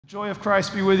Joy of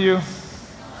Christ be with you.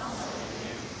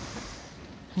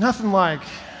 Nothing like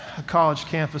a college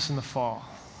campus in the fall.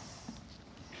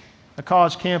 A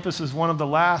college campus is one of the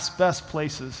last best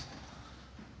places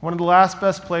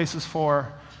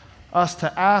for us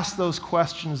to ask those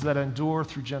questions that endure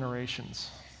through generations.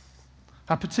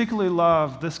 I particularly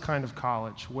love this kind of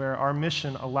college where our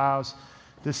mission allows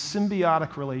this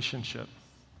symbiotic relationship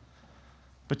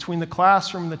between the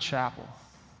classroom and the chapel.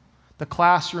 The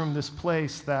classroom, this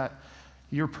place that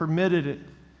you're permitted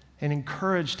and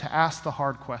encouraged to ask the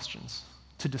hard questions,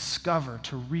 to discover,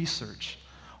 to research.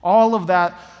 All of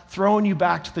that throwing you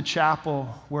back to the chapel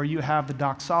where you have the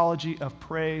doxology of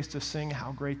praise to sing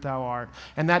how great thou art.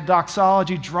 And that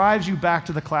doxology drives you back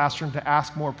to the classroom to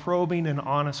ask more probing and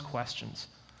honest questions.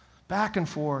 Back and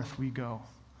forth we go.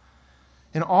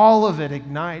 And all of it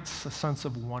ignites a sense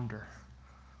of wonder.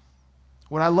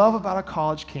 What I love about a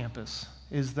college campus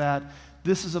is that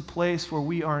this is a place where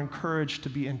we are encouraged to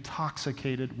be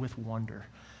intoxicated with wonder.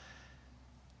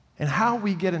 And how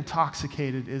we get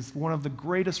intoxicated is one of the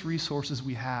greatest resources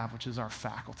we have, which is our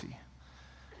faculty.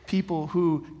 People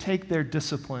who take their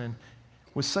discipline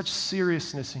with such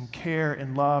seriousness and care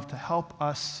and love to help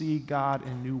us see God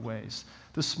in new ways.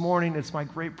 This morning, it's my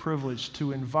great privilege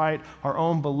to invite our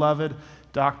own beloved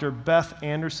Dr. Beth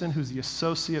Anderson, who's the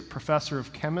Associate Professor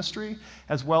of Chemistry,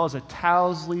 as well as a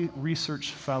Towsley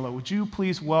Research Fellow. Would you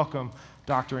please welcome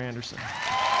Dr. Anderson?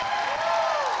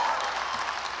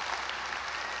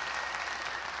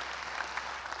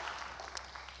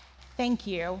 Thank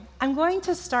you. I'm going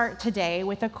to start today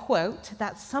with a quote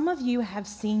that some of you have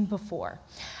seen before.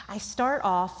 I start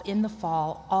off in the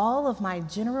fall all of my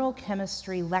general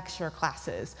chemistry lecture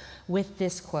classes with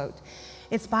this quote.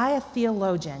 It's by a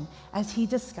theologian as he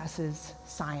discusses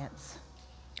science.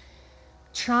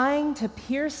 Trying to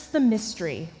pierce the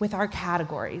mystery with our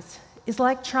categories is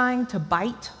like trying to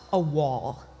bite a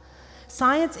wall.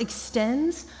 Science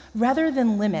extends rather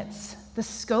than limits the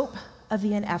scope of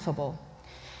the ineffable.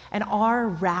 And our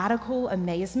radical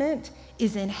amazement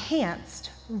is enhanced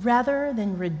rather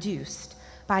than reduced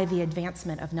by the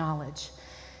advancement of knowledge.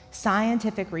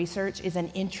 Scientific research is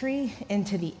an entry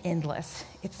into the endless.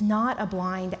 It's not a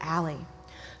blind alley.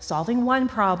 Solving one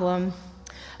problem,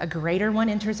 a greater one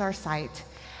enters our sight,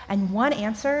 and one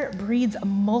answer breeds a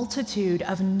multitude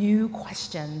of new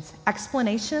questions.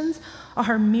 Explanations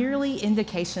are merely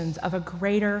indications of a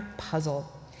greater puzzle.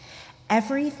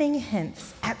 Everything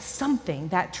hints at something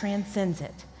that transcends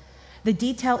it. The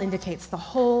detail indicates the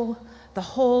whole,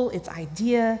 its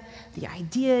idea, the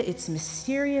idea, its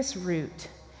mysterious root.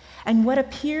 And what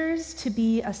appears to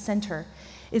be a center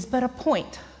is but a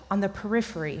point on the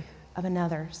periphery of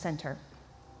another center.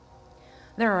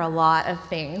 There are a lot of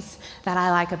things that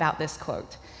I like about this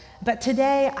quote, but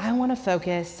today I want to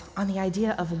focus on the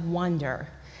idea of wonder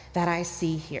that I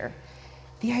see here.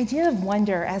 The idea of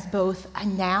wonder as both a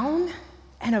noun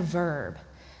and a verb.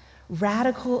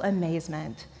 Radical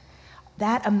amazement,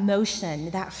 that emotion,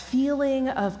 that feeling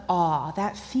of awe,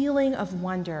 that feeling of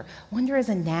wonder. Wonder is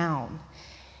a noun.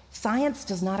 Science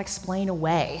does not explain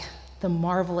away the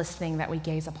marvelous thing that we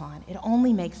gaze upon. It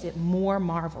only makes it more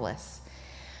marvelous.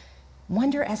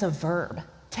 Wonder as a verb,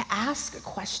 to ask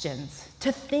questions,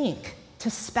 to think, to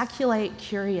speculate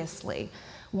curiously.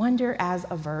 Wonder as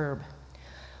a verb.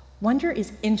 Wonder is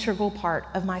an integral part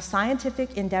of my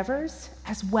scientific endeavors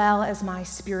as well as my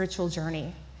spiritual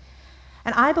journey.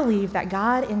 And I believe that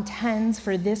God intends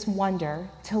for this wonder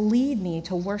to lead me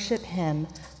to worship Him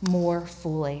more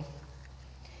fully.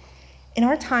 In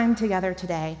our time together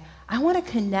today, I want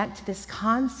to connect this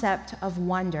concept of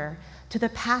wonder to the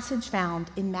passage found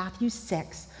in Matthew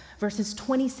 6, verses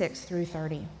 26 through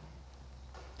 30.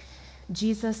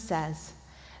 Jesus says,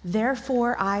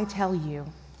 "Therefore I tell you,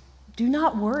 do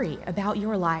not worry about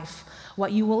your life,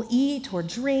 what you will eat or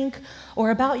drink,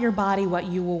 or about your body, what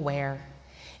you will wear.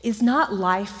 Is not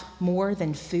life more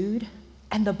than food,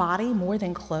 and the body more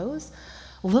than clothes?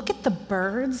 Look at the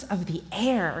birds of the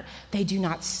air. They do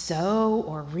not sow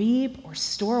or reap or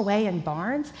store away in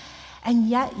barns, and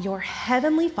yet your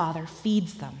heavenly Father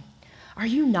feeds them. Are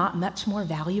you not much more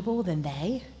valuable than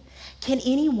they? Can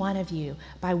any one of you,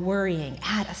 by worrying,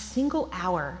 add a single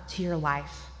hour to your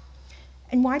life?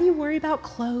 And why do you worry about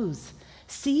clothes?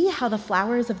 See how the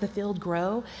flowers of the field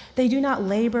grow? They do not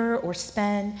labor or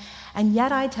spin, and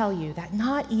yet I tell you that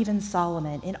not even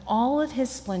Solomon in all of his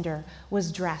splendor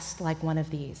was dressed like one of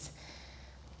these.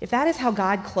 If that is how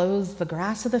God clothes the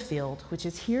grass of the field, which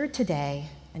is here today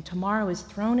and tomorrow is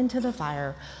thrown into the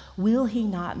fire, will He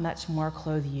not much more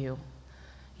clothe you,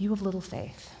 you of little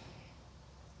faith?"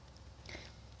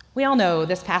 We all know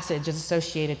this passage is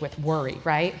associated with worry,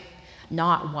 right?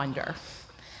 Not wonder.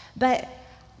 But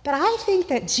I think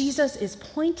that Jesus is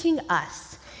pointing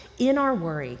us in our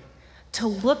worry to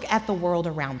look at the world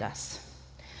around us,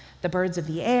 the birds of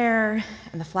the air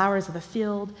and the flowers of the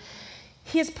field.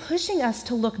 He is pushing us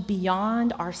to look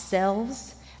beyond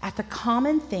ourselves at the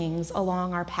common things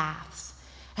along our paths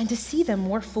and to see them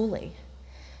more fully,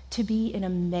 to be in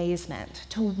amazement,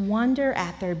 to wonder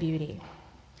at their beauty.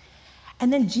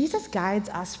 And then Jesus guides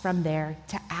us from there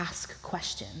to ask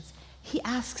questions. He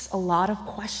asks a lot of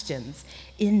questions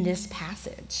in this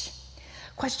passage.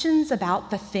 Questions about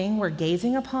the thing we're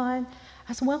gazing upon,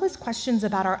 as well as questions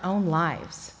about our own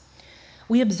lives.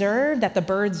 We observe that the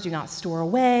birds do not store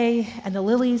away, and the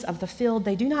lilies of the field,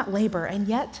 they do not labor, and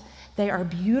yet they are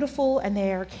beautiful and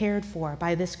they are cared for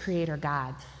by this Creator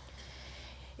God.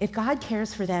 If God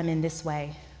cares for them in this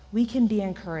way, we can be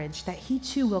encouraged that He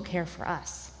too will care for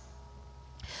us.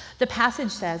 The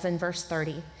passage says in verse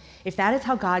 30, "If that is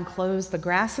how God clothes the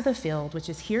grass of the field, which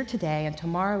is here today and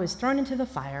tomorrow is thrown into the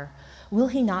fire, will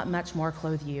He not much more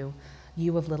clothe you,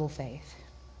 you of little faith?"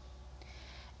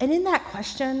 And in that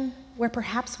question, where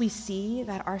perhaps we see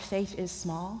that our faith is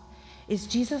small, is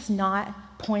Jesus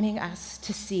not pointing us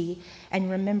to see and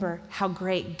remember how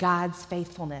great God's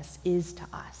faithfulness is to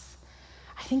us?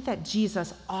 I think that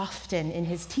Jesus often in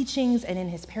his teachings and in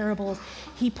his parables,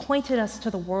 he pointed us to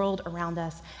the world around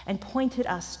us and pointed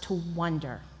us to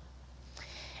wonder.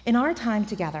 In our time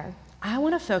together, I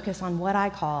want to focus on what I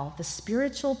call the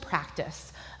spiritual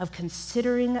practice of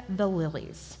considering the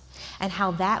lilies and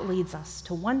how that leads us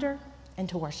to wonder and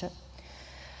to worship.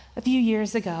 A few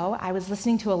years ago, I was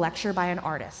listening to a lecture by an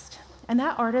artist, and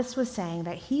that artist was saying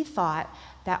that he thought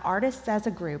that artists as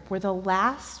a group were the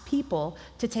last people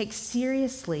to take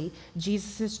seriously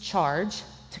Jesus' charge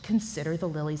to consider the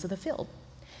lilies of the field.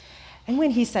 And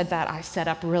when he said that, I sat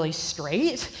up really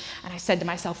straight, and I said to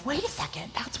myself, wait a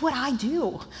second, that's what I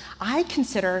do. I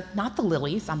consider not the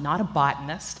lilies, I'm not a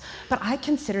botanist, but I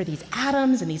consider these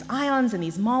atoms and these ions and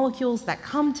these molecules that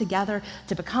come together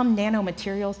to become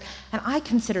nanomaterials, and I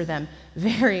consider them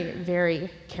very, very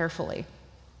carefully.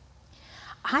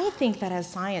 I think that as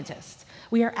scientists,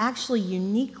 we are actually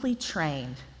uniquely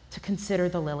trained to consider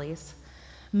the lilies.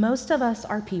 Most of us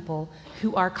are people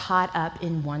who are caught up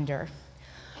in wonder,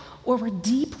 or we're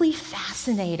deeply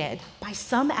fascinated by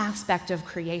some aspect of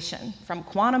creation, from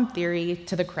quantum theory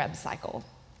to the Krebs cycle.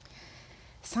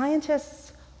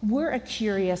 Scientists, we're a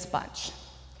curious bunch.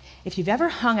 If you've ever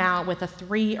hung out with a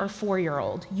 3 or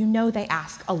 4-year-old, you know they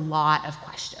ask a lot of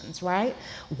questions, right?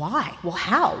 Why? Well,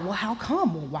 how? Well, how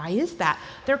come? Well, why is that?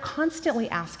 They're constantly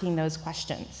asking those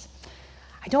questions.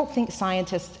 I don't think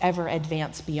scientists ever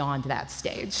advance beyond that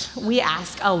stage. We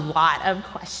ask a lot of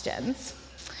questions.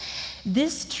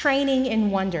 This training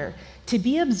in wonder, to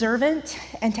be observant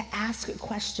and to ask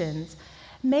questions,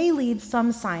 may lead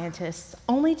some scientists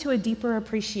only to a deeper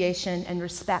appreciation and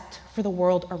respect for the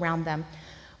world around them,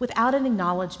 without an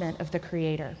acknowledgement of the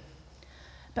Creator.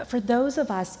 But for those of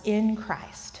us in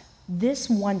Christ, this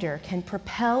wonder can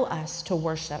propel us to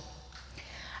worship.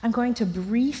 I'm going to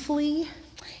briefly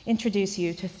introduce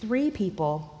you to 3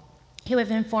 people who have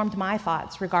informed my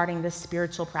thoughts regarding this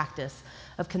spiritual practice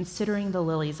of considering the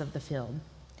lilies of the field.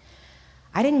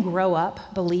 I didn't grow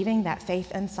up believing that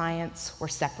faith and science were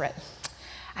separate.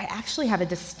 I actually have a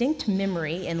distinct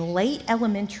memory in late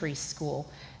elementary school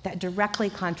that directly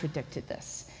contradicted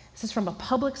this. This is from a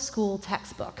public school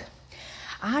textbook.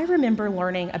 I remember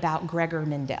learning about Gregor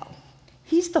Mendel.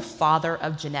 He's the father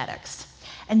of genetics.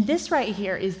 And this right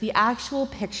here is the actual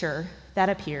picture that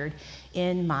appeared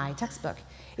in my textbook.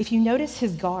 If you notice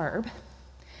his garb,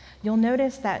 you'll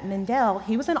notice that Mendel,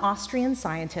 he was an Austrian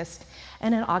scientist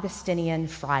and an Augustinian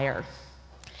friar.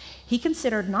 He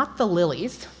considered not the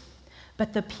lilies,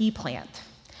 but the pea plant.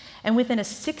 And within a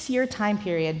 6-year time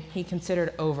period, he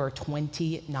considered over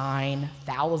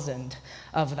 29,000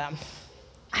 of them.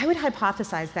 I would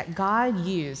hypothesize that God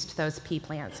used those pea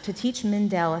plants to teach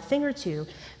Mendel a thing or two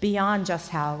beyond just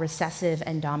how recessive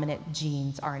and dominant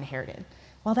genes are inherited.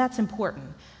 Well, that's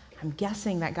important. I'm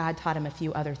guessing that God taught him a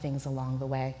few other things along the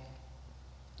way.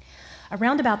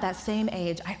 Around about that same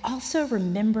age, I also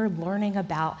remember learning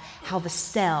about how the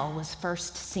cell was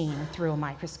first seen through a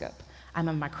microscope. I'm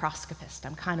a microscopist.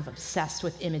 I'm kind of obsessed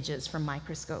with images from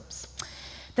microscopes.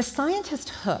 The scientist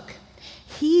Hook,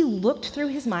 he looked through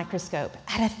his microscope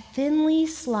at a thinly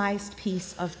sliced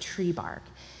piece of tree bark.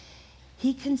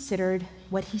 He considered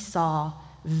what he saw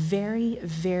very,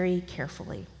 very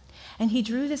carefully. And he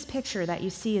drew this picture that you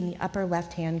see in the upper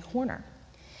left-hand corner.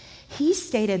 He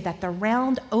stated that the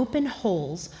round, open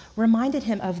holes reminded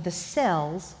him of the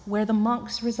cells where the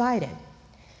monks resided.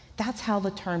 That's how the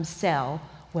term cell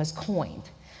was coined.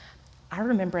 I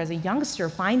remember as a youngster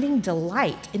finding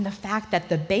delight in the fact that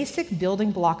the basic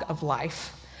building block of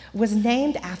life was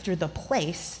named after the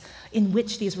place in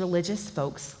which these religious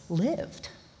folks lived.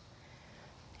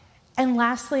 And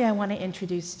lastly, I want to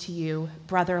introduce to you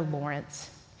Brother Lawrence.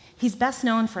 He's best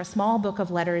known for a small book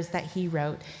of letters that he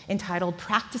wrote entitled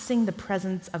Practicing the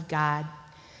Presence of God.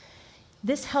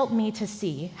 This helped me to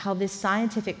see how this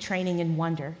scientific training in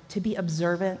wonder, to be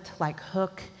observant like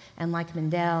Hooke and like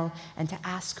Mendel, and to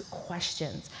ask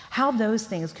questions, how those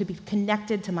things could be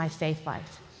connected to my faith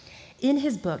life. In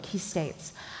his book, he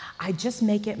states, I just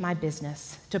make it my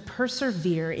business to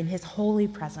persevere in his holy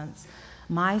presence.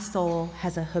 My soul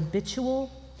has a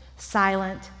habitual,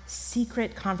 silent,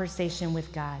 secret conversation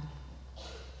with God.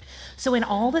 So in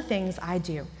all the things I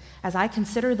do, as I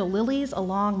consider the lilies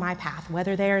along my path,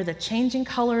 whether they're the changing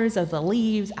colors of the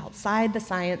leaves outside the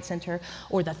science center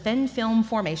or the thin film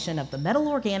formation of the metal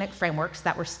organic frameworks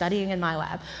that we're studying in my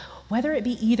lab, whether it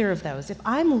be either of those, if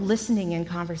I'm listening in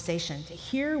conversation to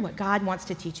hear what God wants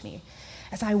to teach me,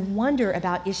 as I wonder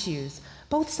about issues,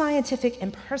 both scientific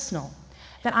and personal,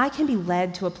 that I can be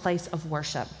led to a place of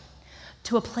worship,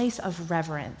 to a place of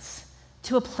reverence,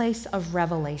 to a place of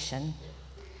revelation.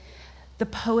 The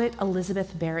poet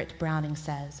Elizabeth Barrett Browning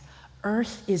says,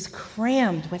 earth is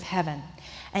crammed with heaven,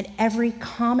 and every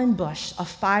common bush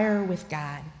afire with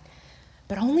God.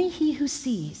 But only he who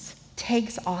sees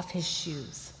takes off his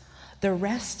shoes. The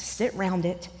rest sit round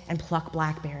it and pluck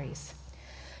blackberries.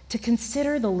 To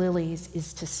consider the lilies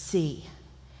is to see,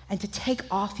 and to take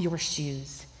off your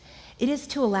shoes. It is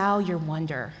to allow your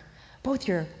wonder, both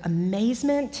your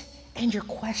amazement and your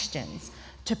questions,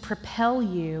 to propel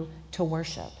you to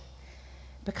worship.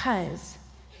 Because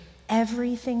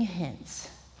everything hints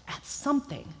at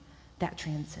something that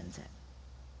transcends it.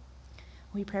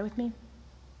 Will you pray with me?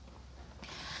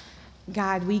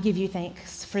 God, we give you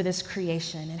thanks for this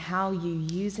creation and how you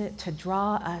use it to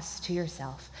draw us to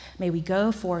yourself. May we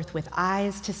go forth with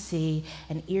eyes to see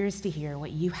and ears to hear what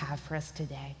you have for us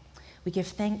today. We give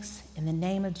thanks in the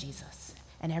name of Jesus.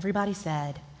 And everybody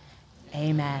said,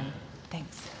 amen.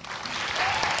 Thanks.